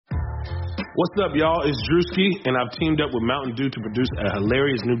What's up, y'all? It's Drewski, and I've teamed up with Mountain Dew to produce a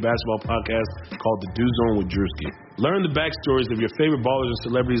hilarious new basketball podcast called The Dew Zone with Drewski. Learn the backstories of your favorite ballers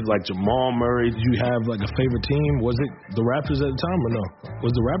and celebrities like Jamal Murray. Did you have like a favorite team? Was it the Raptors at the time or no?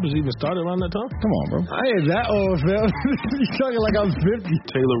 Was the Raptors even started around that time? Come on, bro. I ain't that old, fam. You talking like I was 50.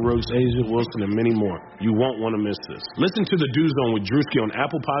 Taylor Rooks, Asia Wilson, and many more. You won't want to miss this. Listen to The Dew Zone with Drewski on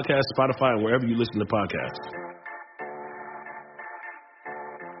Apple Podcasts, Spotify, and wherever you listen to podcasts.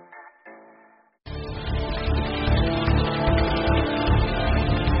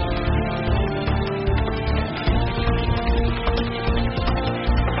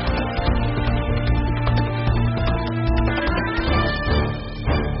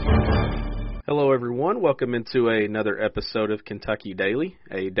 Hello, everyone. Welcome into another episode of Kentucky Daily,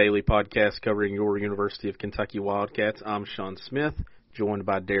 a daily podcast covering your University of Kentucky Wildcats. I'm Sean Smith, joined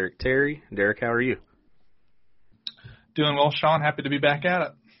by Derek Terry. Derek, how are you? Doing well, Sean. Happy to be back at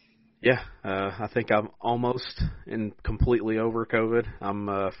it. Yeah, I think I'm almost and completely over COVID.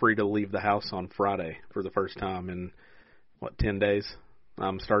 I'm free to leave the house on Friday for the first time in, 10 days?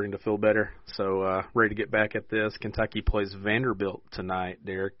 I'm starting to feel better, so ready to get back at this. Kentucky plays Vanderbilt tonight,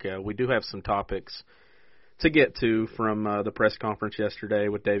 Derek. We do have some topics to get to from the press conference yesterday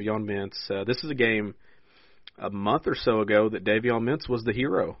with Davion Mintz. This is a game a month or so ago that Davion Mintz was the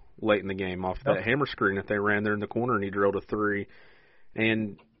hero late in the game off that hammer screen that they ran there in the corner, and he drilled a three.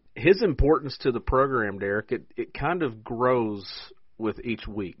 And his importance to the program, Derek, it kind of grows with each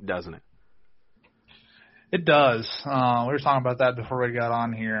week, doesn't it? It does. We were talking about that before we got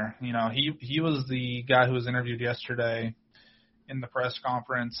on here. You know, he was the guy who was interviewed yesterday in the press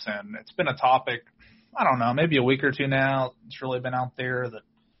conference, and it's been a topic, I don't know, maybe a week or two now. It's really been out there that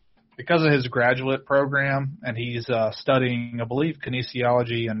because of his graduate program, and he's studying, I believe,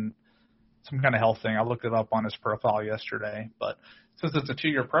 kinesiology and some kind of health thing. I looked it up on his profile yesterday. But since it's a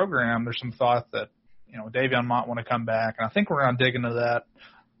 2-year program, there's some thought that, you know, Davion might want to come back, and I think we're going to dig into that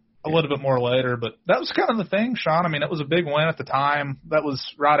a little bit more later, but that was kind of the thing, Sean. I mean, it was a big win at the time. That was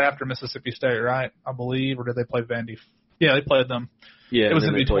right after Mississippi State, right? I believe, or did they play Vandy? Yeah, they played them. Yeah, it was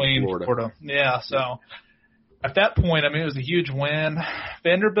in between Florida. Yeah, so at that point, I mean, it was a huge win.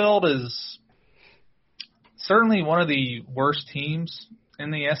 Vanderbilt is certainly one of the worst teams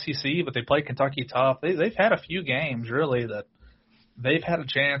in the SEC, but they play Kentucky tough. They've had a few games, really, that they've had a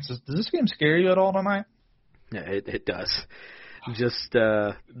chance. Does this game scare you at all tonight? Yeah, it does. Just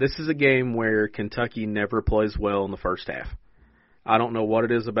this is a game where Kentucky never plays well in the first half. I don't know what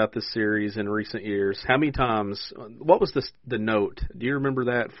it is about this series in recent years. How many times – what was the note? Do you remember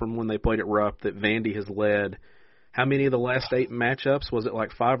that from when they played at Rupp that Vandy has led? How many of the last 8 matchups? Was it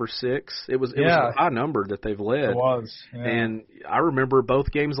like 5 or 6? It was a high number that they've led. It was, yeah. And I remember both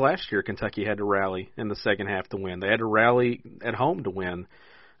games last year Kentucky had to rally in the second half to win. They had to rally at home to win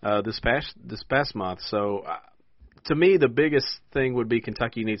this past month. So to me, the biggest thing would be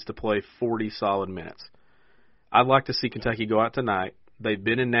Kentucky needs to play 40 solid minutes. I'd like to see Kentucky go out tonight. They've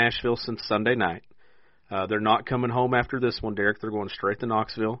been in Nashville since Sunday night. They're not coming home after this one, Derek. They're going straight to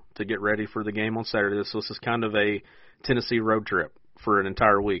Knoxville to get ready for the game on Saturday. So this is kind of a Tennessee road trip for an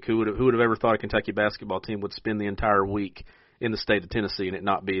entire week. Who would have ever thought a Kentucky basketball team would spend the entire week in the state of Tennessee and it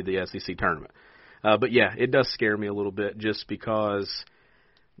not be the SEC tournament? But, yeah, it does scare me a little bit just because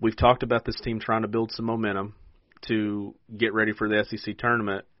we've talked about this team trying to build some momentum to get ready for the SEC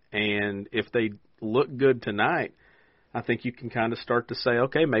tournament, and if they look good tonight, I think you can kind of start to say,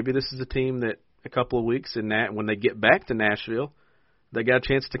 okay, maybe this is a team that a couple of weeks in that when they get back to Nashville, they got a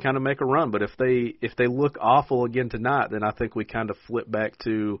chance to kind of make a run. But if they look awful again tonight, then I think we kind of flip back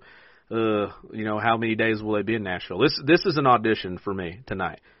to, how many days will they be in Nashville? This is an audition for me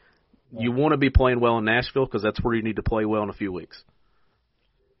tonight. You want to be playing well in Nashville because that's where you need to play well in a few weeks.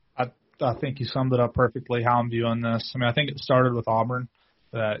 I think you summed it up perfectly how I'm viewing this. I mean, I think it started with Auburn,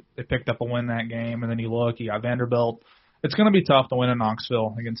 that they picked up a win that game, and then you got Vanderbilt. It's going to be tough to win in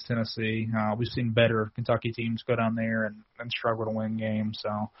Knoxville against Tennessee. We've seen better Kentucky teams go down there and struggle to win games.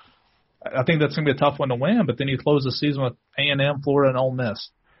 So I think that's going to be a tough one to win, but then you close the season with A&M, Florida, and Ole Miss.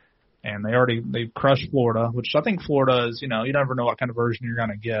 And they crushed Florida, which I think Florida is, you never know what kind of version you're going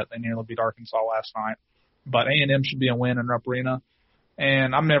to get. They nearly beat Arkansas last night. But A&M should be a win in Rupp Arena.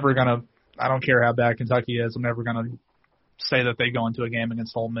 And I'm never going to – I don't care how bad Kentucky is. I'm never going to say that they go into a game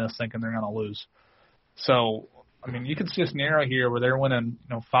against Ole Miss thinking they're going to lose. So, I mean, you can see a scenario here where they're winning,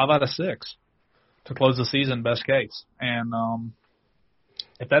 5 out of 6 to close the season, best case. And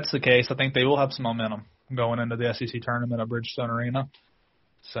if that's the case, I think they will have some momentum going into the SEC tournament at Bridgestone Arena.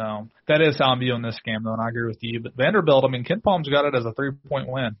 So that is how I'm viewing this game, though, and I agree with you. But Vanderbilt, I mean, Ken Palm's got it as a 3-point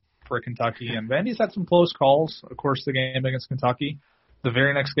win for Kentucky, and Vandy's had some close calls. Of course, the game against Kentucky, The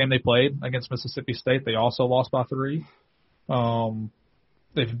very next game they played against Mississippi State, they also lost by 3.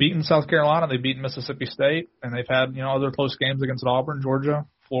 They've beaten South Carolina, they've beaten Mississippi State, and they've had, other close games against Auburn, Georgia,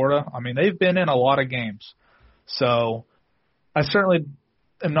 Florida. I mean, they've been in a lot of games. So I certainly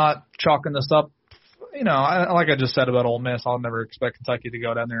am not chalking this up. Like I just said about Ole Miss, I'll never expect Kentucky to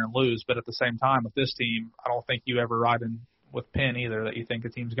go down there and lose. But at the same time, with this team, I don't think you ever ride in with Penn either that you think a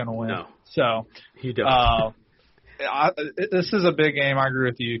team's going to win. No. So you don't. This is a big game. I agree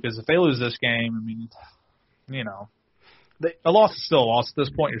with you because if they lose this game, I mean, a loss is still a loss. At this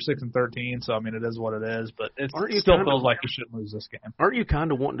point, you're 6-13, so I mean, it is what it is. But it still feels like you shouldn't lose this game. Aren't you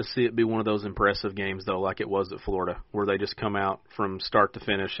kind of wanting to see it be one of those impressive games, though, like it was at Florida, where they just come out from start to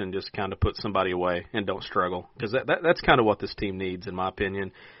finish and just kind of put somebody away and don't struggle? Because that's kind of what this team needs, in my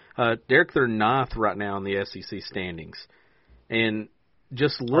opinion. Derek, they're 9th right now in the SEC standings. And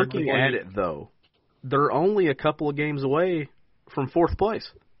just looking at it, though, they're only a couple of games away from 4th place.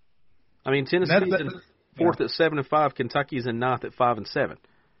 I mean, Tennessee's in 4th at 7-5. Kentucky's in 9th at 5-7.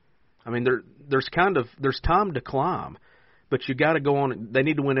 I mean, there's time to climb, but you got to go on. They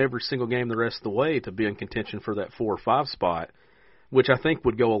need to win every single game the rest of the way to be in contention for that 4 or 5 spot, which I think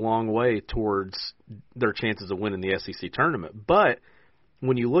would go a long way towards their chances of winning the SEC tournament. But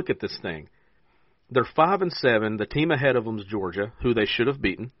when you look at this thing, they're 5-7. The team ahead of them is Georgia, who they should have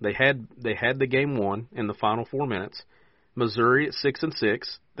beaten. They had the game won in the final 4 minutes. Missouri at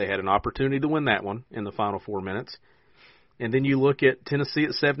 6-6. They had an opportunity to win that one in the final 4 minutes. And then you look at Tennessee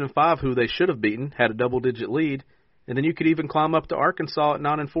at 7-5, who they should have beaten, had a double-digit lead. And then you could even climb up to Arkansas at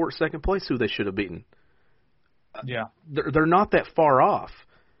 9-4 at 2nd place, who they should have beaten. Yeah, they're not that far off.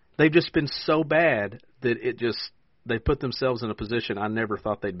 They've just been so bad that they put themselves in a position I never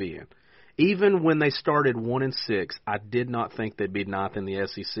thought they'd be in. Even when they started 1-6, I did not think they'd be 9th in the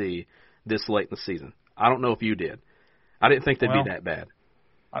SEC this late in the season. I don't know if you did. I didn't think they'd be that bad.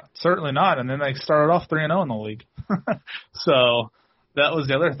 Certainly not. And then they started off 3-0 in the league. So that was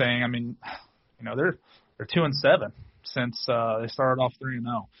the other thing. I mean, they're 2-7 since they started off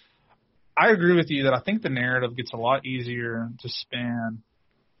 3-0. I agree with you that I think the narrative gets a lot easier to spin.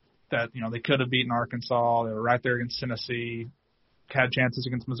 That they could have beaten Arkansas. They were right there against Tennessee. Had chances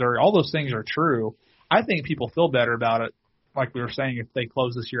against Missouri. All those things are true. I think people feel better about it, like we were saying, if they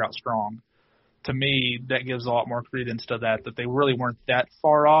close this year out strong. To me, that gives a lot more credence to that they really weren't that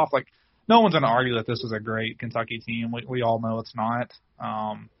far off. Like, no one's going to argue that this is a great Kentucky team. We all know it's not.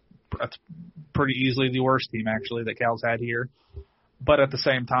 That's pretty easily the worst team, actually, that Cal's had here. But at the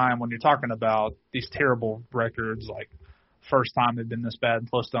same time, when you're talking about these terrible records, like first time they've been this bad in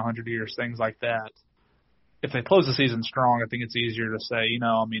close to 100 years, things like that, if they close the season strong, I think it's easier to say,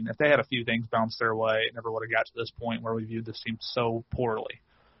 if they had a few things bounce their way, it never would have got to this point where we viewed this team so poorly.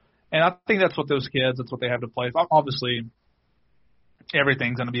 And I think that's what those kids, that's what they have to play. Obviously,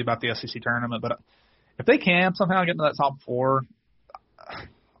 everything's going to be about the SEC tournament, but if they can somehow get into that top 4,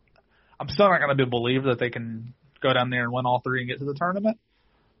 I'm still not going to believe that they can go down there and win all 3 and get to the tournament.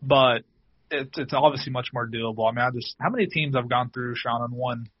 But it's obviously much more doable. I mean, how many teams have gone through, Sean, and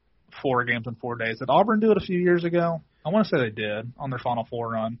won 4 games in 4 days? Did Auburn do it a few years ago? I want to say they did on their Final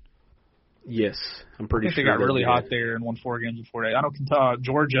Four run. Yes, I'm pretty sure. I think they got really hot there and won 4 games in 4 days. I know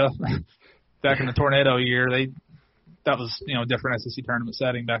Georgia, back in the tornado year, that was a different SEC tournament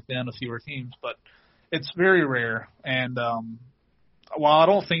setting back then, with fewer teams, but it's very rare. And while I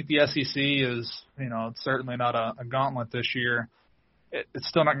don't think the SEC is, it's certainly not a gauntlet this year, it's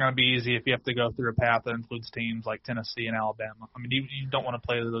still not going to be easy if you have to go through a path that includes teams like Tennessee and Alabama. I mean, you don't want to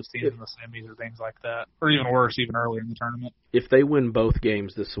play those teams in the semis or things like that, or even worse, even earlier in the tournament. If they win both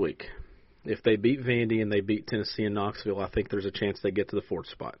games this week, if they beat Vandy and they beat Tennessee and Knoxville, I think there's a chance they get to the 4th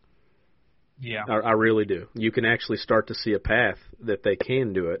spot. Yeah. I really do. You can actually start to see a path that they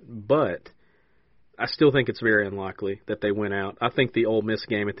can do it, but I still think it's very unlikely that they win out. I think the Ole Miss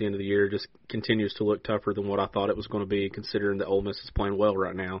game at the end of the year just continues to look tougher than what I thought it was going to be, considering that Ole Miss is playing well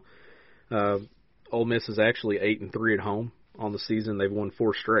right now. Ole Miss is actually 8-3 at home on the season. They've won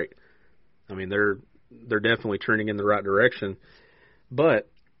 4 straight. I mean, they're definitely trending in the right direction, but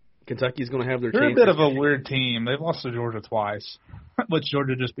Kentucky's going to have their chances. They're a bit of a weird team. They've lost to Georgia twice, which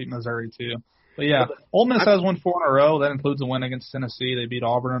Georgia just beat Missouri too. But yeah, Ole Miss has won 4 in a row. That includes a win against Tennessee. They beat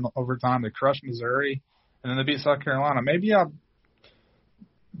Auburn in overtime. They crushed Missouri, and then they beat South Carolina. Maybe I'll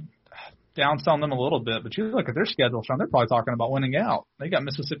downsell them a little bit, but you look at their schedule, Sean, they're probably talking about winning out. They got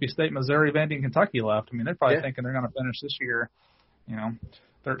Mississippi State, Missouri, Vandy, and Kentucky left. I mean, they're probably thinking they're going to finish this year,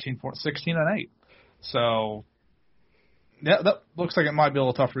 13, 14, 16, and 8. So yeah, that looks like it might be a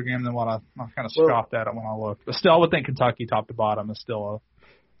little tougher game than what I kind of scoffed at it when I looked. But still, I would think Kentucky top to bottom is still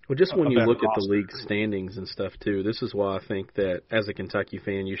Well, just when you look at the roster. league standings and stuff, too, this is why I think that as a Kentucky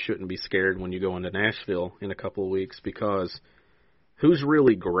fan, you shouldn't be scared when you go into Nashville in a couple of weeks, because who's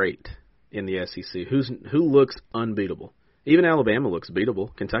really great in the SEC? Who looks unbeatable? Even Alabama looks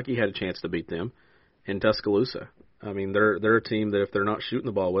beatable. Kentucky had a chance to beat them in Tuscaloosa. I mean, they're a team that if they're not shooting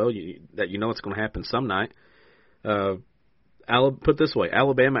the ball well, it's going to happen some night. Put it this way,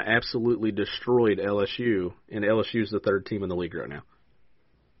 Alabama absolutely destroyed LSU, and LSU's the third team in the league right now.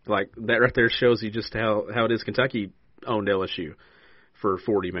 Like, that right there shows you just how it is. Kentucky owned LSU for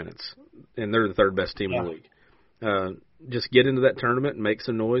 40 minutes, and they're the third best team in the league. Just get into that tournament and make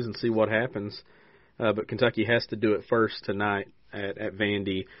some noise and see what happens. But Kentucky has to do it first tonight at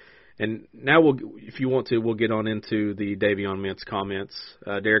Vandy. And now, if you want to, we'll get on into the Davion Mintz comments.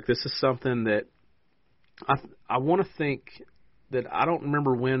 Derek, this is something that I want to think that I don't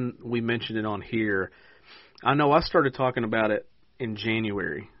remember when we mentioned it on here. I know I started talking about it in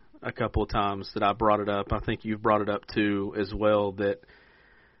January a couple of times that I brought it up. I think you've brought it up too as well. That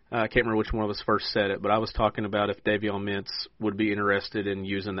I can't remember which one of us first said it, but I was talking about if Davion Mintz would be interested in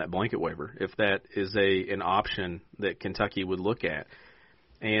using that blanket waiver, if that is an option that Kentucky would look at.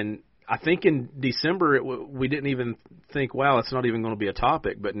 And I think in December we didn't even think, wow, it's not even going to be a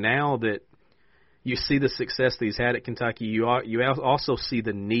topic. But now that you see the success that he's had at Kentucky, you also see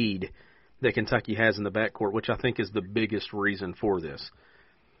the need that Kentucky has in the backcourt, which I think is the biggest reason for this.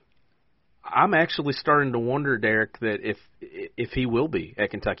 I'm actually starting to wonder, Derek, that if he will be at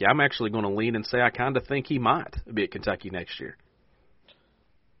Kentucky, I'm actually going to lean and say I kind of think he might be at Kentucky next year.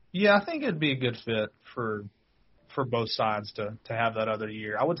 Yeah, I think it'd be a good fit for both sides to have that other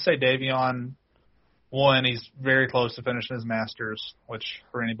year. I would say Davion, one, he's very close to finishing his Masters, which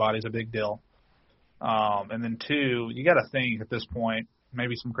for anybody is a big deal. And then two, you got to think at this point,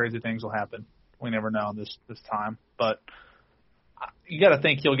 maybe some crazy things will happen. We never know this time. But you got to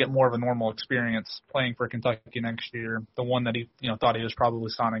think he'll get more of a normal experience playing for Kentucky next year, the one that he thought he was probably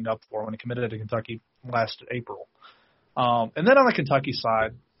signing up for when he committed to Kentucky last April. And then on the Kentucky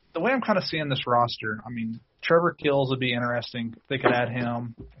side, the way I'm kind of seeing this roster, I mean, Trevor Kills would be interesting. If they could add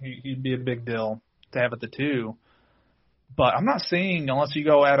him, he'd be a big deal to have at the 2. But I'm not seeing, unless you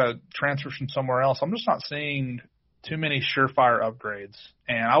go at a transfer from somewhere else, I'm just not seeing too many surefire upgrades.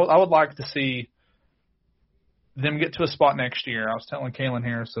 And I would like to see them get to a spot next year. I was telling Kalen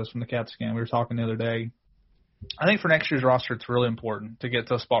Harris this from the Cats game. We were talking the other day. I think for next year's roster, it's really important to get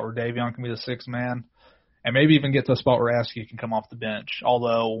to a spot where Davion can be the sixth man and maybe even get to a spot where Askew can come off the bench.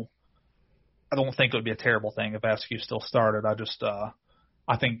 Although I don't think it would be a terrible thing if Askew still started.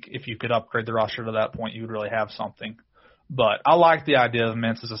 I think if you could upgrade the roster to that point, you would really have something. But I like the idea of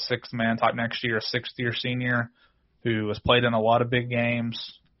Mintz as a sixth-man type next year, a sixth-year senior who has played in a lot of big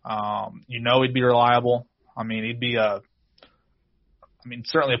games. He'd be reliable. I mean,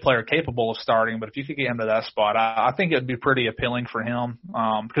 certainly a player capable of starting, but if you could get him to that spot, I think it would be pretty appealing for him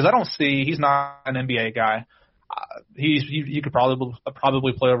because he's not an NBA guy. He could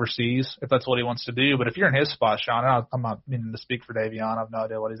probably play overseas if that's what he wants to do. But if you're in his spot, Sean, I'm not meaning to speak for Davion. I have no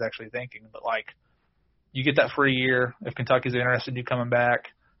idea what he's actually thinking. But, you get that free year. If Kentucky's interested in you coming back,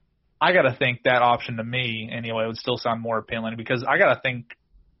 I got to think that option to me, anyway, would still sound more appealing because I got to think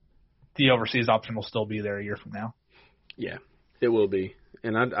the overseas option will still be there a year from now. Yeah, it will be.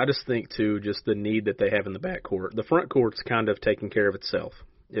 And I just think, too, just the need that they have in the backcourt. The front court's kind of taking care of itself.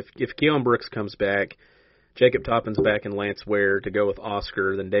 If Keon Brooks comes back, Jacob Toppin's back and Lance Ware to go with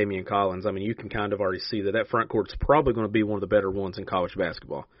Oscar, then Damian Collins, I mean, you can kind of already see that front court's probably going to be one of the better ones in college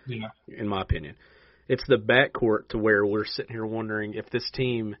basketball, in my opinion. It's the backcourt to where we're sitting here wondering if this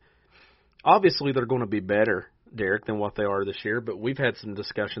team – obviously they're going to be better, Derek, than what they are this year, but we've had some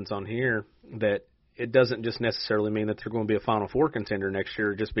discussions on here that it doesn't just necessarily mean that they're going to be a Final Four contender next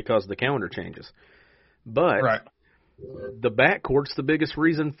year just because the calendar changes. But the backcourt's the biggest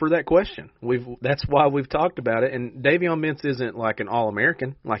reason for that question. That's why we've talked about it. And Davion Mintz isn't like an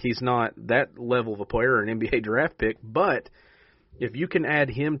All-American. Like, he's not that level of a player or an NBA draft pick. But if you can add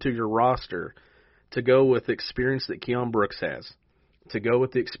him to your roster to go with the experience that Keon Brooks has, to go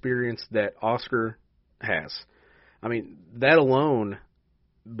with the experience that Oscar has, I mean, that alone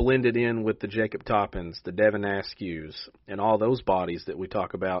blended in with the Jacob Toppins, the Devin Askews, and all those bodies that we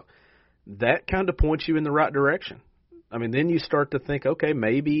talk about, that kind of points you in the right direction. I mean, then you start to think, okay,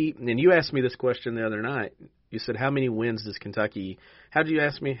 maybe, and you asked me this question the other night. You said, how many wins does Kentucky, how did you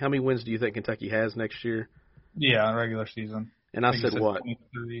ask me, how many wins do you think Kentucky has next year? Yeah, regular season. And I said what?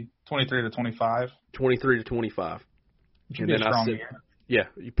 23 to 25. 23 to 25. And then I said, yeah,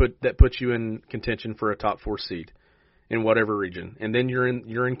 that puts you in contention for a top 4 seed in whatever region. And then you're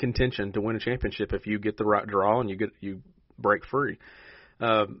in contention to win a championship if you get the right draw and you break free.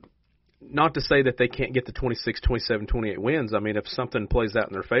 Not to say that they can't get the 26, 27, 28 wins. I mean, if something plays out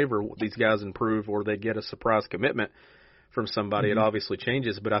in their favor, these guys improve or they get a surprise commitment from somebody, it obviously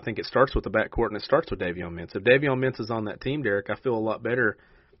changes. But I think it starts with the backcourt and it starts with Davion Mintz. If Davion Mintz is on that team, Derek, I feel a lot better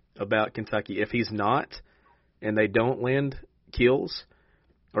about Kentucky. If he's not and they don't land Keels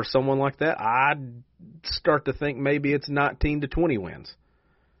or someone like that, I'd start to think maybe it's 19 to 20 wins.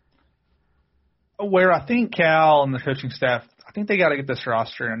 Where I think Cal and the coaching staff, I think they got to get this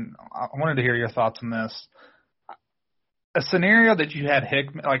roster, and I wanted to hear your thoughts on this. A scenario that you had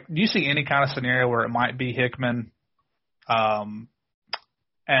Hickman, like, do you see any kind of scenario where it might be Hickman, Askew,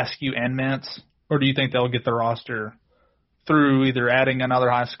 and Mintz, or do you think they'll get the roster through either adding another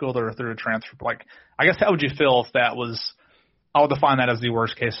high school or through a transfer? Like, I guess how would you feel if that was? I would define that as the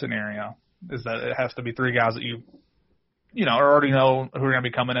worst case scenario. Is that it has to be three guys that you already know who are going to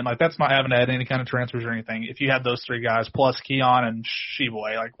be coming in. Like, that's not having to add any kind of transfers or anything. If you had those three guys plus Keon and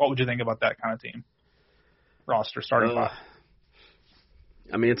Sheboy, like, what would you think about that kind of team roster starting five?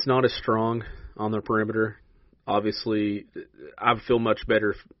 I mean, it's not as strong on the perimeter. Obviously, I feel much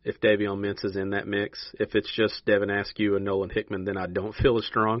better if Davion Mintz is in that mix. If it's just Devin Askew and Nolan Hickman, then I don't feel as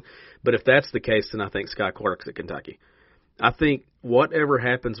strong. But if that's the case, then I think Sky Clark's at Kentucky. I think whatever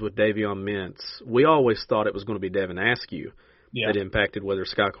happens with Davion Mintz, we always thought it was going to be Devin Askew that impacted whether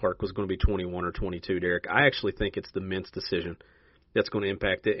Sky Clark was going to be 21 or 22, Derek. I actually think it's the Mintz decision that's going to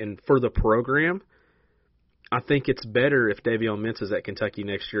impact it. And for the program, I think it's better if Davion Mintz is at Kentucky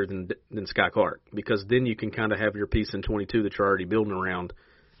next year than Sky Clark, because then you can kind of have your piece in 22 that you're already building around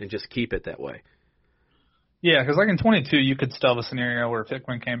and just keep it that way. Yeah, because like in 22, you could still have a scenario where if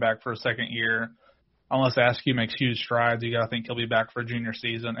Hickman came back for a second year, unless Askew makes huge strides, you got to think he'll be back for a junior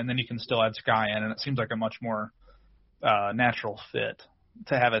season, and then you can still add Sky in, and it seems like a much more natural fit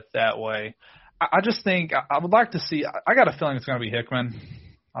to have it that way. I just think I would like to see – I got a feeling it's going to be Hickman.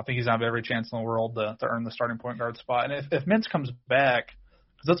 I think he's going to have every chance in the world to earn the starting point guard spot. And if Mintz comes back,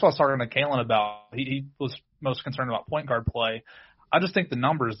 because that's what I was talking to Kalen about, he was most concerned about point guard play. I just think the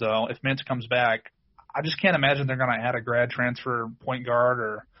numbers, though, if Mintz comes back, I just can't imagine they're going to add a grad transfer point guard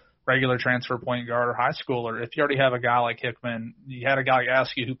or regular transfer point guard or high schooler. If you already have a guy like Hickman, you had a guy like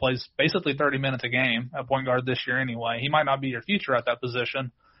Askew who plays basically 30 minutes a game at point guard this year anyway. He might not be your future at that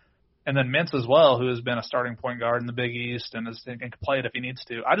position. And then Mintz as well, who has been a starting point guard in the Big East and can play it if he needs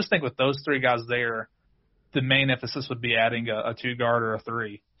to. I just think with those three guys there, the main emphasis would be adding a two guard or a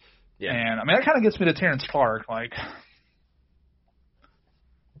three. Yeah. And, I mean, that kind of gets me to Terrence Clark. Like,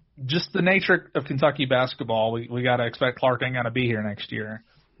 just the nature of Kentucky basketball, we got to expect Clark ain't going to be here next year.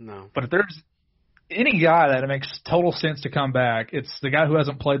 No. But if there's any guy that it makes total sense to come back, it's the guy who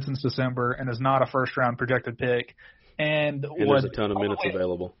hasn't played since December and is not a first-round projected pick. And there's a ton of minutes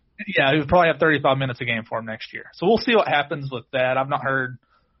available. Yeah, he would probably have 35 minutes a game for him next year. So we'll see what happens with that. I've not heard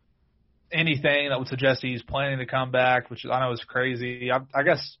anything that would suggest he's planning to come back, which I know is crazy. I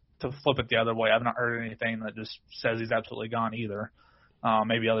guess to flip it the other way, I've not heard anything that just says he's absolutely gone either.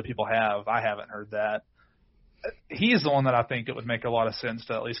 Maybe other people have. I haven't heard that. He's the one that I think it would make a lot of sense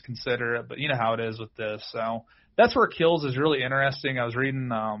to at least consider it, but you know how it is with this. So that's where Kills is really interesting. I was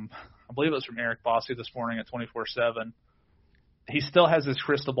reading, I believe it was from Eric Bossy this morning at 24/7. He still has this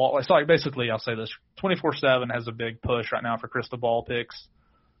crystal ball. So basically, I'll say this, 24/7 has a big push right now for crystal ball picks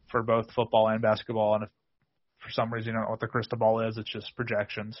for both football and basketball. And if for some reason you don't know what the crystal ball is, it's just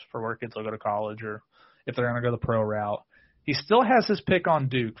projections for where kids will go to college or if they're going to go the pro route. He still has his pick on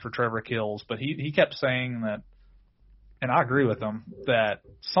Duke for Trevor Kills, but he kept saying that, and I agree with him, that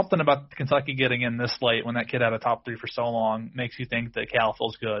something about Kentucky getting in this late when that kid had a top three for so long makes you think that Cal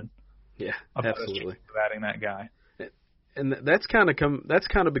feels good. Yeah, absolutely. Adding that guy. And that's kind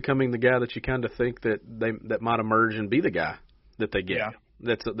of becoming the guy that you kind of think that might emerge and be the guy that they get. Yeah.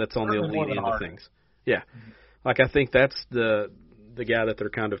 That's on the elite end of things. Yeah, like I think that's the guy that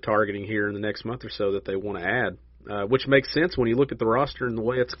they're kind of targeting here in the next month or so that they want to add, which makes sense when you look at the roster and the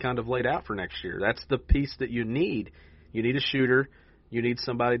way it's kind of laid out for next year. That's the piece that you need. You need a shooter. You need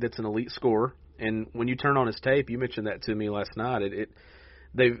somebody that's an elite scorer. And when you turn on his tape, you mentioned that to me last night.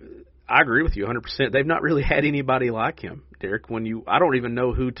 I agree with you 100%. They've not really had anybody like him, Derek. I don't even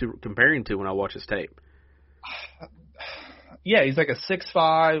know who to compare him to when I watch his tape. Yeah, he's like a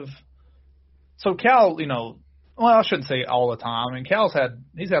 6'5". So Cal, well, I shouldn't say all the time. I mean,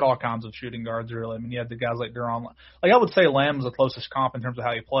 he's had all kinds of shooting guards, really. I mean, you had the guys like Duron. Like, I would say Lam's the closest comp in terms of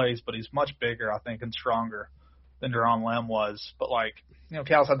how he plays, but he's much bigger, I think, and stronger than Duron Lamb was. But,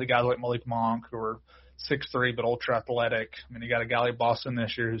 Cal's had the guys like Malik Monk who are 6'3", but ultra athletic. I mean, you got a guy like Boston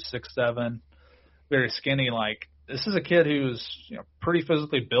this year who's 6'7", very skinny. Like, this is a kid who's pretty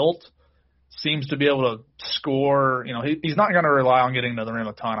physically built, seems to be able to score. You know, he's not going to rely on getting to the rim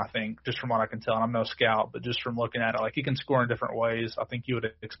a ton, I think, just from what I can tell. And I'm no scout, but just from looking at it, like he can score in different ways. I think you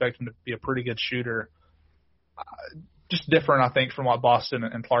would expect him to be a pretty good shooter. Just different, I think, from what Boston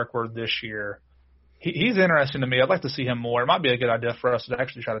and Clark were this year. He's interesting to me. I'd like to see him more. It might be a good idea for us to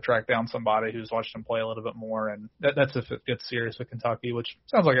actually try to track down somebody who's watched him play a little bit more. And that's if it gets serious with Kentucky, which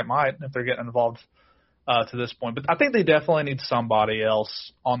sounds like it might if they're getting involved to this point. But I think they definitely need somebody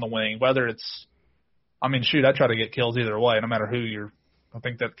else on the wing, whether it's – I mean, shoot, I try to get kills either way, no matter who you're – I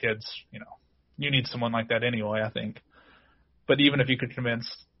think that kid's, you know, you need someone like that anyway, I think. But even if you could convince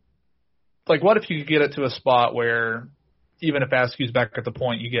 – like what if you could get it to a spot where even if Askew's back at the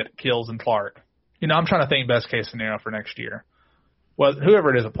point, you get Kills and Clark? You know, I'm trying to think best case scenario for next year. Well,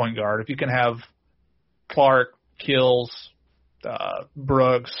 whoever it is, a point guard, if you can have Clark, Kills,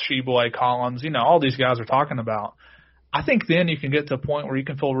 Brooks, Sheboy, Collins, you know, all these guys are talking about, I think then you can get to a point where you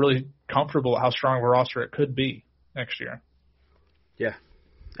can feel really comfortable at how strong of a roster it could be next year. Yeah.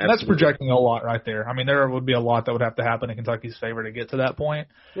 And that's projecting a lot right there. I mean, there would be a lot that would have to happen in Kentucky's favor to get to that point.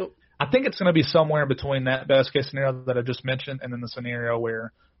 Well, I think it's going to be somewhere in between that best case scenario that I just mentioned and then the scenario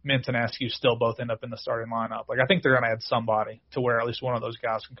where Mintz and Askew still both end up in the starting lineup. Like I think they're going to add somebody to where at least one of those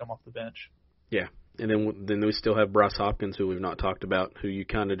guys can come off the bench. Yeah, and then we still have Bryce Hopkins, who we've not talked about, who you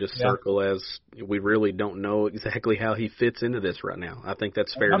kind of just circle as we really don't know exactly how he fits into this right now. I think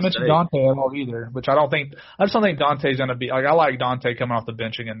that's fair to say. I mentioned Dante at all either, which I just don't think Dante's going to be like. I like Dante coming off the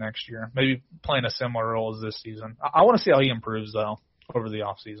bench again next year, maybe playing a similar role as this season. I want to see how he improves though over the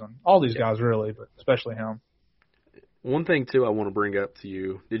off season. All these guys really, but especially him. One thing, too, I want to bring up to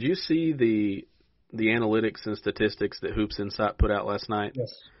you. Did you see the analytics and statistics that Hoops Insight put out last night?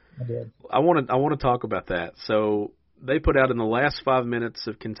 Yes, I did. I want to talk about that. So they put out in the last 5 minutes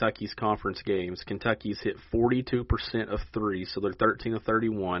of Kentucky's conference games, Kentucky's hit 42% of threes, so they're 13 of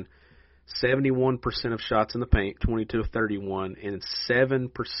 31, 71% of shots in the paint, 22 of 31, and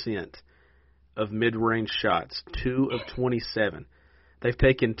 7% of mid-range shots, 2 of 27. They've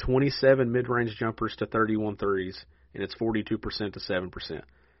taken 27 mid-range jumpers to 31 threes, and it's 42% to 7%.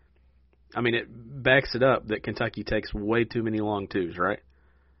 I mean, it backs it up that Kentucky takes way too many long twos, right?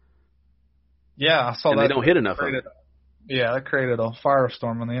 Yeah, I saw and that. They don't hit enough of them. Yeah, that created a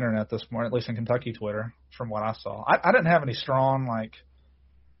firestorm on the internet this morning, at least in Kentucky Twitter, from what I saw. I didn't have any strong, like,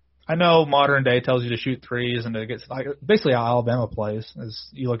 I know modern day tells you to shoot threes and to get, like, basically how Alabama plays. As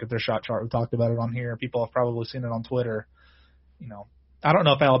you look at their shot chart, we talked about it on here. People have probably seen it on Twitter. You know, I don't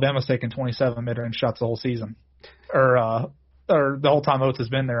know if Alabama's taken 27 mid-range shots the whole season, or the whole time Oates has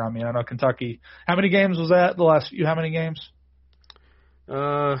been there. I mean, I know Kentucky. How many games was that? How many games?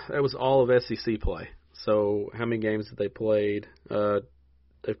 That was all of SEC play. So how many games have they played?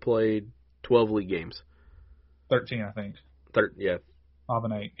 They've played 12 league games. 13, I think. 5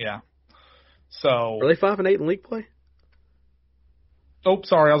 and 8, yeah. So are they 5 and 8 in league play? Oh,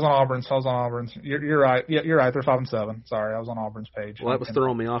 sorry, I was on Auburn's. You're right. Yeah, you're right. They're 5 and 7. Sorry, I was on Auburn's page. Well, that was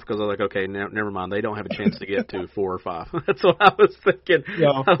throwing me off because I was like, okay, never mind. They don't have a chance to get to 4 or 5. That's what I was thinking. Yeah,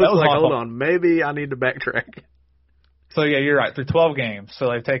 I was like, hold on, maybe I need to backtrack. So yeah, you're right. Through 12 games,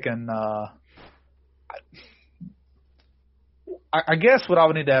 so they've taken. I guess what I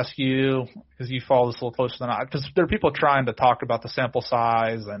would need to ask you, because you follow this a little closer than I, because there are people trying to talk about the sample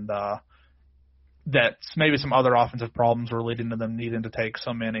size and that maybe some other offensive problems were leading to them needing to take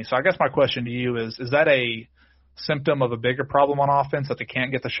so many. So I guess my question to you is that a symptom of a bigger problem on offense that they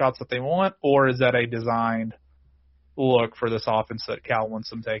can't get the shots that they want, or is that a designed look for this offense that Cal wants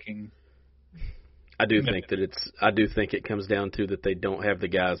them taking? I do think it comes down to that they don't have the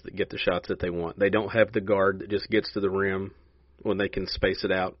guys that get the shots that they want. They don't have the guard that just gets to the rim when they can space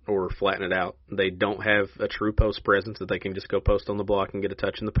it out or flatten it out. They don't have a true post presence that they can just go post on the block and get a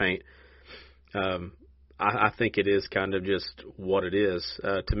touch in the paint. I think it is kind of just what it is.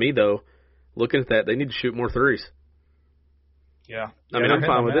 To me, though, looking at that, they need to shoot more threes. Yeah. I mean, I'm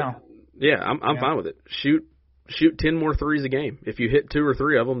fine with it. Yeah, I'm fine with it. Shoot 10 more threes a game. If you hit 2 or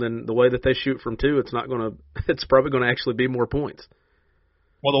 3 of them, then the way that they shoot from 2, it's probably going to actually be more points.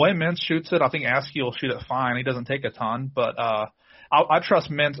 Well, the way Mintz shoots it, I think Askew will shoot it fine. He doesn't take a ton, but I trust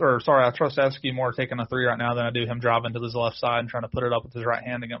I trust Askew more taking a 3 right now than I do him driving to his left side and trying to put it up with his right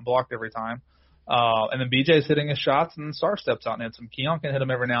hand and getting blocked every time. And then BJ's hitting his shots, and then Star steps out and hits him. Keon can hit him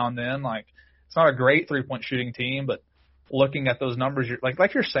every now and then. Like, it's not a great 3-point shooting team, but looking at those numbers,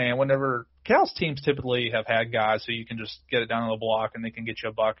 like you're saying, whenever Cal's teams typically have had guys who you can just get it down on the block and they can get you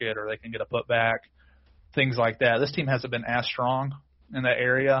a bucket or they can get a putback, things like that. This team hasn't been as strong in that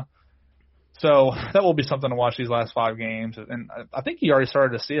area. So that will be something to watch these last 5 games. And I think you already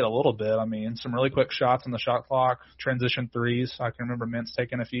started to see it a little bit. I mean, some really quick shots on the shot clock, transition threes. I can remember Mintz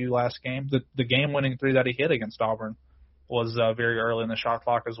taking a few last game. The game-winning 3 that he hit against Auburn was very early in the shot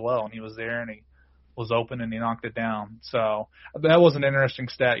clock as well, and he was there and he was open and he knocked it down. So that was an interesting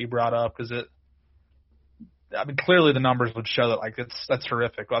stat you brought up because clearly the numbers would show that that's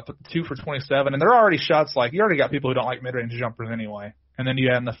terrific. 2 for 27, and they're already shots like you already got people who don't like mid-range jumpers anyway. And then you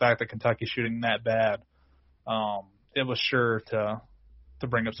add in the fact that Kentucky's shooting that bad. It was sure to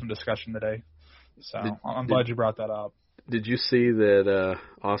bring up some discussion today. So I'm glad you brought that up. Did you see that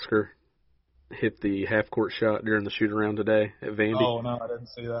Oscar hit the half-court shot during the shoot-around today at Vandy? Oh, no, I didn't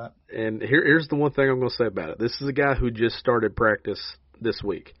see that. And here's the one thing I'm going to say about it. This is a guy who just started practice this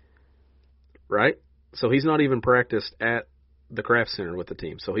week, right? So he's not even practiced at the Kraft Center with the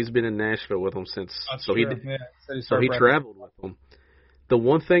team. So he's been in Nashville with them since. That's so true. He traveled with them. The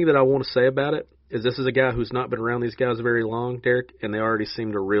one thing that I want to say about it is this is a guy who's not been around these guys very long, Derek, and they already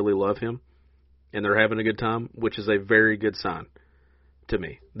seem to really love him, and they're having a good time, which is a very good sign to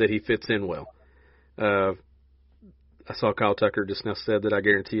me that he fits in well. I saw Kyle Tucker just now said that I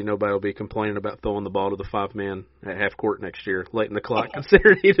guarantee you nobody will be complaining about throwing the ball to the 5 men at half court next year, late in the clock,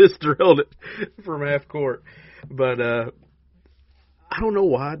 considering he just drilled it from half court. But I don't know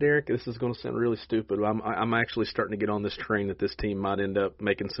why, Derek. This is going to sound really stupid. I'm actually starting to get on this train that this team might end up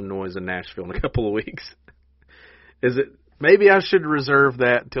making some noise in Nashville in a couple of weeks. Is it? Maybe I should reserve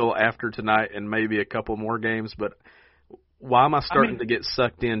that till after tonight and maybe a couple more games. But why am I starting to get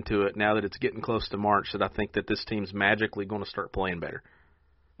sucked into it now that it's getting close to March? That I think that this team's magically going to start playing better.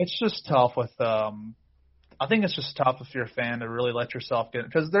 It's just tough with. I think it's just tough if you're a fan to really let yourself get –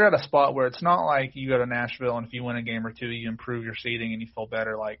 because they're at a spot where it's not like you go to Nashville and if you win a game or two, you improve your seating and you feel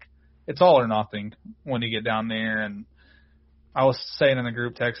better. Like, it's all or nothing when you get down there. And I was saying in the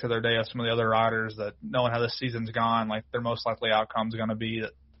group text the other day of some of the other riders that knowing how this season's gone, like their most likely outcome is going to be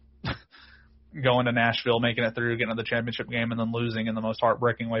that going to Nashville, making it through, getting to the championship game, and then losing in the most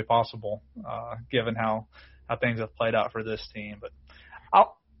heartbreaking way possible, given how things have played out for this team. But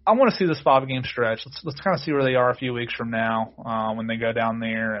I want to see this 5-game stretch. Let's kind of see where they are a few weeks from now when they go down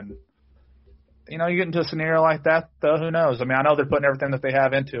there. And, you get into a scenario like that, though, who knows? I mean, I know they're putting everything that they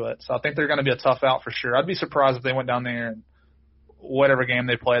have into it. So I think they're going to be a tough out for sure. I'd be surprised if they went down there and whatever game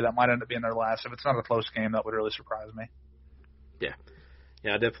they play, that might end up being their last. If it's not a close game, that would really surprise me. Yeah.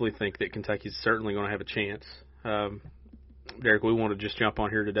 Yeah, I definitely think that Kentucky's certainly going to have a chance. Derek, we want to just jump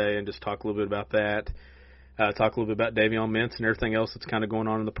on here today and just talk a little bit about that. Talk a little bit about Davion Mintz and everything else that's kind of going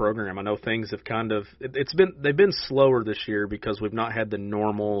on in the program. I know things have they've been slower this year because we've not had the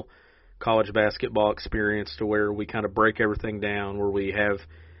normal college basketball experience to where we kind of break everything down, where we have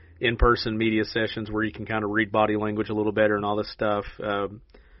in-person media sessions where you can kind of read body language a little better and all this stuff.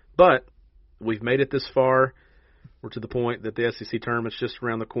 But we've made it this far. We're to the point that the SEC tournament's just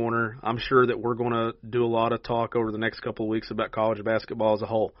around the corner. I'm sure that we're going to do a lot of talk over the next couple of weeks about college basketball as a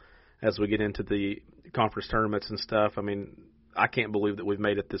whole as we get into the conference tournaments and stuff. I mean, I can't believe that we've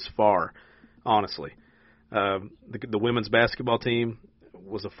made it this far, honestly. The women's basketball team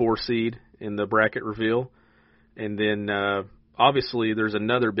was a 4 seed in the bracket reveal. And then, obviously, there's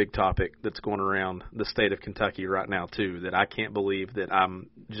another big topic that's going around the state of Kentucky right now, too, that I can't believe that I'm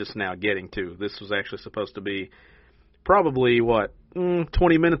just now getting to. This was actually supposed to be probably,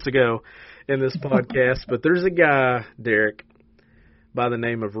 20 minutes ago in this podcast. But there's a guy, Derek, by the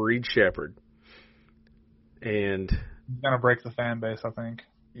name of Reed Sheppard. And he's going to break the fan base, I think.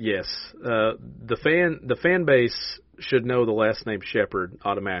 Yes. The fan base should know the last name Sheppard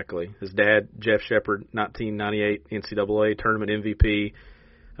automatically. His dad, Jeff Sheppard, 1998 NCAA tournament MVP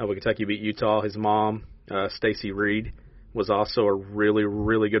when Kentucky beat Utah. His mom, Stacey Reed, was also a really,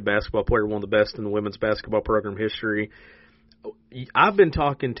 really good basketball player, one of the best in the women's basketball program history. I've been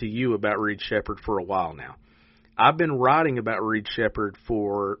talking to you about Reed Sheppard for a while now. I've been writing about Reed Sheppard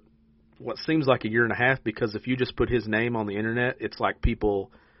for what seems like a year and a half because if you just put his name on the internet, it's like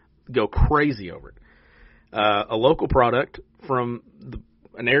people go crazy over it. A local product from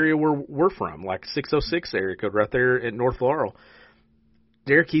an area where we're from, like 606 area code right there at North Laurel.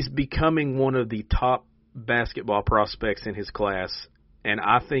 Derek, he's becoming one of the top basketball prospects in his class, and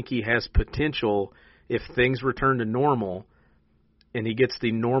I think he has potential if things return to normal and he gets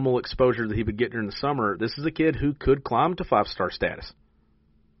the normal exposure that he would get during the summer. This is a kid who could climb to 5-star status.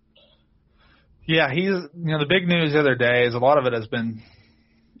 Yeah, the big news the other day is a lot of it has been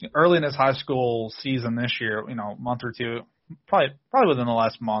early in his high school season this year, month or two, probably within the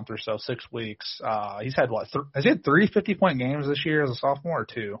last month or so, 6 weeks. He's had has he had 3 50-point games this year as a sophomore or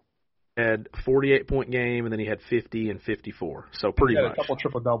 2? had 48-point game, and then he had 50 and 54. So pretty he had much. a couple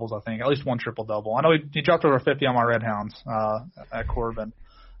triple doubles, I think. At least one triple double. I know he dropped over 50 on my Red Hounds at Corbin.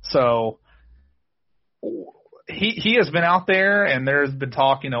 So he has been out there, and there's been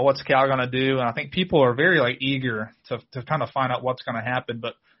talk, what's Cal going to do? And I think people are very eager to kind of find out what's going to happen.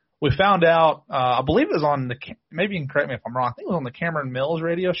 But we found out, I believe it was on maybe you can correct me if I'm wrong. I think it was on the Cameron Mills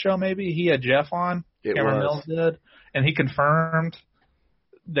radio show. Maybe he had Jeff on. Cameron Mills did, and he confirmed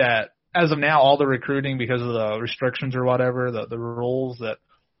that as of now, all the recruiting, because of the restrictions or whatever, the rules, that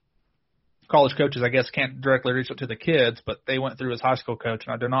college coaches, I guess, can't directly reach out to the kids, but they went through his high school coach,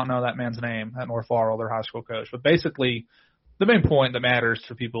 and I do not know that man's name at North Laurel, their high school coach. But basically, the main point that matters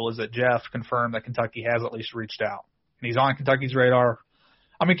to people is that Jeff confirmed that Kentucky has at least reached out, and he's on Kentucky's radar.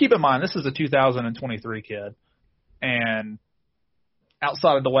 I mean, keep in mind, this is a 2023 kid, and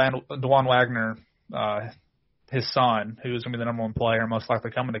outside of DeJuan Wagner, his son, who's going to be the number one player, most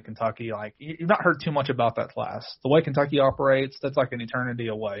likely coming to Kentucky, you've not heard too much about that class. The way Kentucky operates, that's like an eternity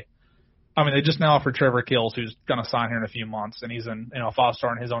away. I mean, they just now offered Trevor Kills, who's going to sign here in a few months, and he's a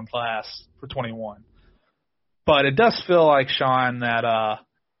 5-star in his own class for 21. But it does feel like, Sean, that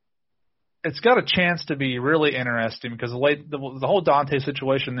it's got a chance to be really interesting because the whole Dante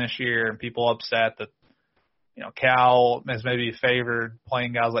situation this year, and people upset that Cal has maybe favored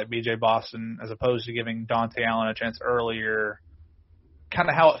playing guys like B.J. Boston as opposed to giving Dante Allen a chance earlier. Kind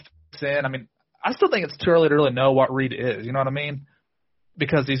of how it fits in. I mean, I still think it's too early to really know what Reed is. You know what I mean?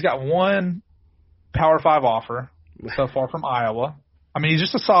 Because he's got one Power 5 offer so far from Iowa. I mean, he's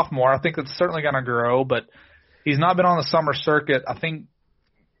just a sophomore. I think it's certainly going to grow, but he's not been on the summer circuit. I think,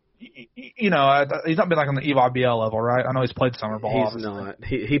 he's not been on the EYBL level, right? I know he's played summer ball. He's obviously not.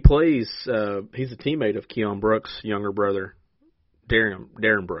 He plays. He's a teammate of Keon Brooks' younger brother,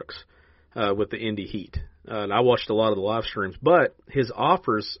 Darren Brooks, with the Indy Heat. And I watched a lot of the live streams, but his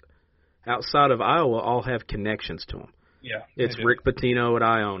offers outside of Iowa all have connections to him. Yeah, it's Rick Pitino at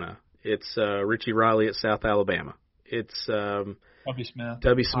Iona. It's Richie Riley at South Alabama. It's Tubby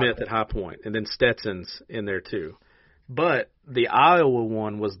Smith at High Point, and then Stetson's in there too. But the Iowa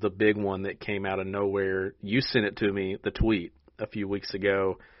one was the big one that came out of nowhere. You sent it to me, the tweet, a few weeks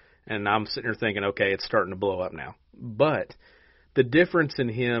ago, and I'm sitting there thinking, okay, it's starting to blow up now. But the difference in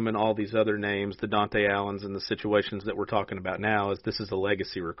him and all these other names, the Dante Allens and the situations that we're talking about now, is this is a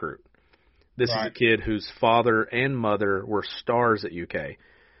legacy recruit. This is a kid whose father and mother were stars at UK,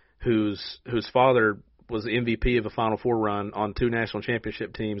 whose father was MVP of a Final Four run on 2 national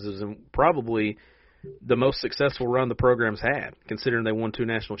championship teams, is probably the most successful run the program's had, considering they won 2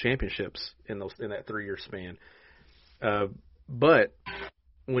 national championships in that 3-year span. But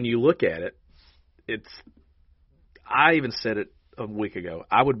when you look at it, I even said it a week ago.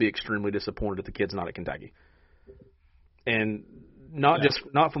 I would be extremely disappointed if the kid's not at Kentucky, and not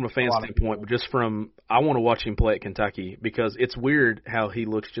from a fan standpoint, but just from I want to watch him play at Kentucky because it's weird how he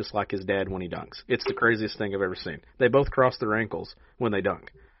looks just like his dad when he dunks. It's the craziest thing I've ever seen. They both cross their ankles when they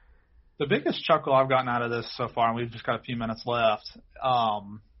dunk. The biggest chuckle I've gotten out of this so far, and we've just got a few minutes left,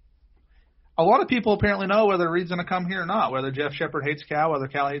 a lot of people apparently know whether Reed's going to come here or not, whether Jeff Shepard hates Cal, whether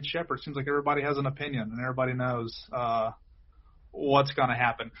Cal hates Shepard. It seems like everybody has an opinion, and everybody knows what's going to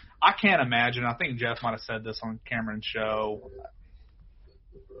happen. I can't imagine. I think Jeff might have said this on Cameron's show.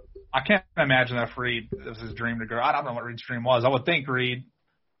 I can't imagine that for Reed it was his dream to grow. I don't know what Reed's dream was. I would think Reed,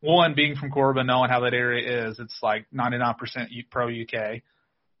 one, being from Corbin, knowing how that area is, it's like 99% pro-UK.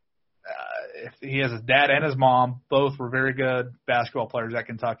 If he has his dad and his mom, both were very good basketball players at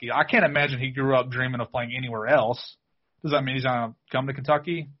Kentucky. I can't imagine he grew up dreaming of playing anywhere else. Does that mean he's going to come to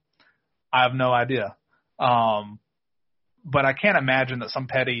Kentucky? I have no idea. But I can't imagine that some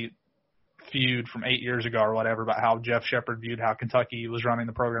petty feud from 8 years ago or whatever about how Jeff Shepard viewed how Kentucky was running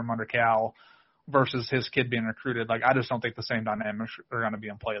the program under Cal versus his kid being recruited. Like, I just don't think the same dynamics are going to be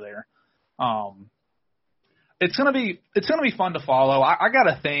in play there. It's gonna be fun to follow. I got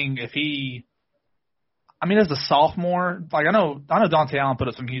a thing if he, I mean, as a sophomore, like I know Dante Allen put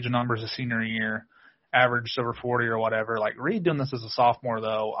up some huge numbers his senior year, averaged over 40 or whatever. Like Reed doing this as a sophomore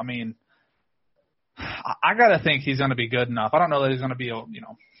though, I mean, I gotta think he's gonna be good enough. I don't know that he's gonna be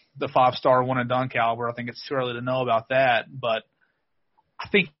the 5-star one and done caliber. I think it's too early to know about that, but I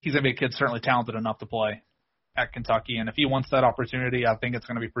think he's gonna be a kid certainly talented enough to play at Kentucky, and if he wants that opportunity, I think it's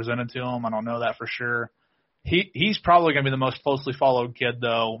gonna be presented to him. I don't know that for sure. He's probably going to be the most closely followed kid,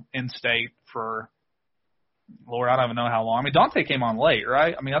 though, in state for, Lord, I don't even know how long. I mean, Dante came on late,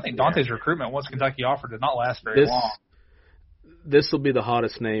 right? I mean, I think Dante's recruitment, once Kentucky offered, did not last very long. This will be the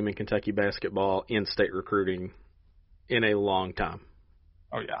hottest name in Kentucky basketball in-state recruiting in a long time.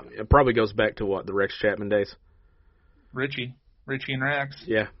 Oh, yeah. It probably goes back to, the Rex Chapman days? Richie Richie and Rex.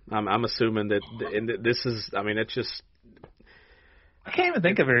 Yeah, I'm assuming that, and this is. I mean, it's just. I can't even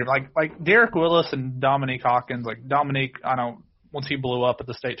think of it. Like Derek Willis and Dominique Hawkins. Like Dominique, I know once he blew up at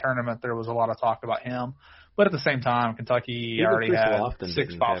the state tournament, there was a lot of talk about him. But at the same time, Kentucky Even already Chris had Lofton 6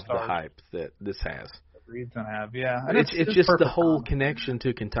 didn't 5 have stars. the hype that this has. Reed's gonna have, yeah. And it's just the perfect whole timing. connection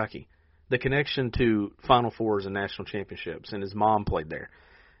to Kentucky, the connection to Final Fours and national championships, and his mom played there.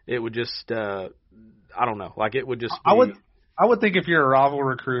 It would just, I don't know, like it would just. Be, I would think if you're a rival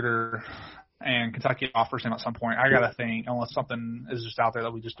recruiter and Kentucky offers him at some point, I gotta think, unless something is just out there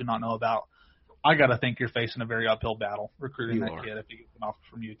that we just do not know about, I gotta think you're facing a very uphill battle recruiting kid if you get an offer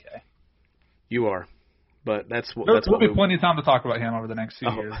from UK. You are. But that's what There'll be plenty of time to talk about him over the next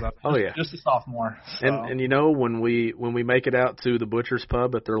few years. Yeah, just a sophomore. So. And you know, when we make it out to the Butcher's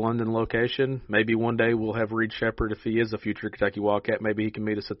Pub at their London location, maybe one day we'll have Reed Shepherd, if he is a future Kentucky Wildcat. Maybe he can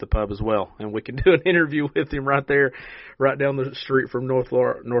meet us at the pub as well, and we can do an interview with him right there, right down the street from North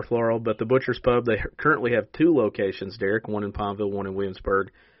Laurel. But the Butcher's Pub, they currently have 2 locations, Derek. One in Pineville, one in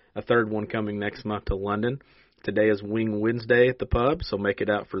Williamsburg. A third one coming next month to London. Today is Wing Wednesday at the pub, so make it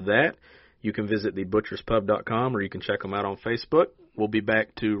out for that. You can visit thebutcherspub.com or you can check them out on Facebook. We'll be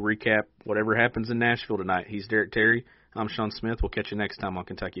back to recap whatever happens in Nashville tonight. He's Derek Terry. I'm Sean Smith. We'll catch you next time on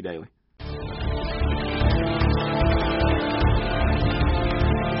Kentucky Daily.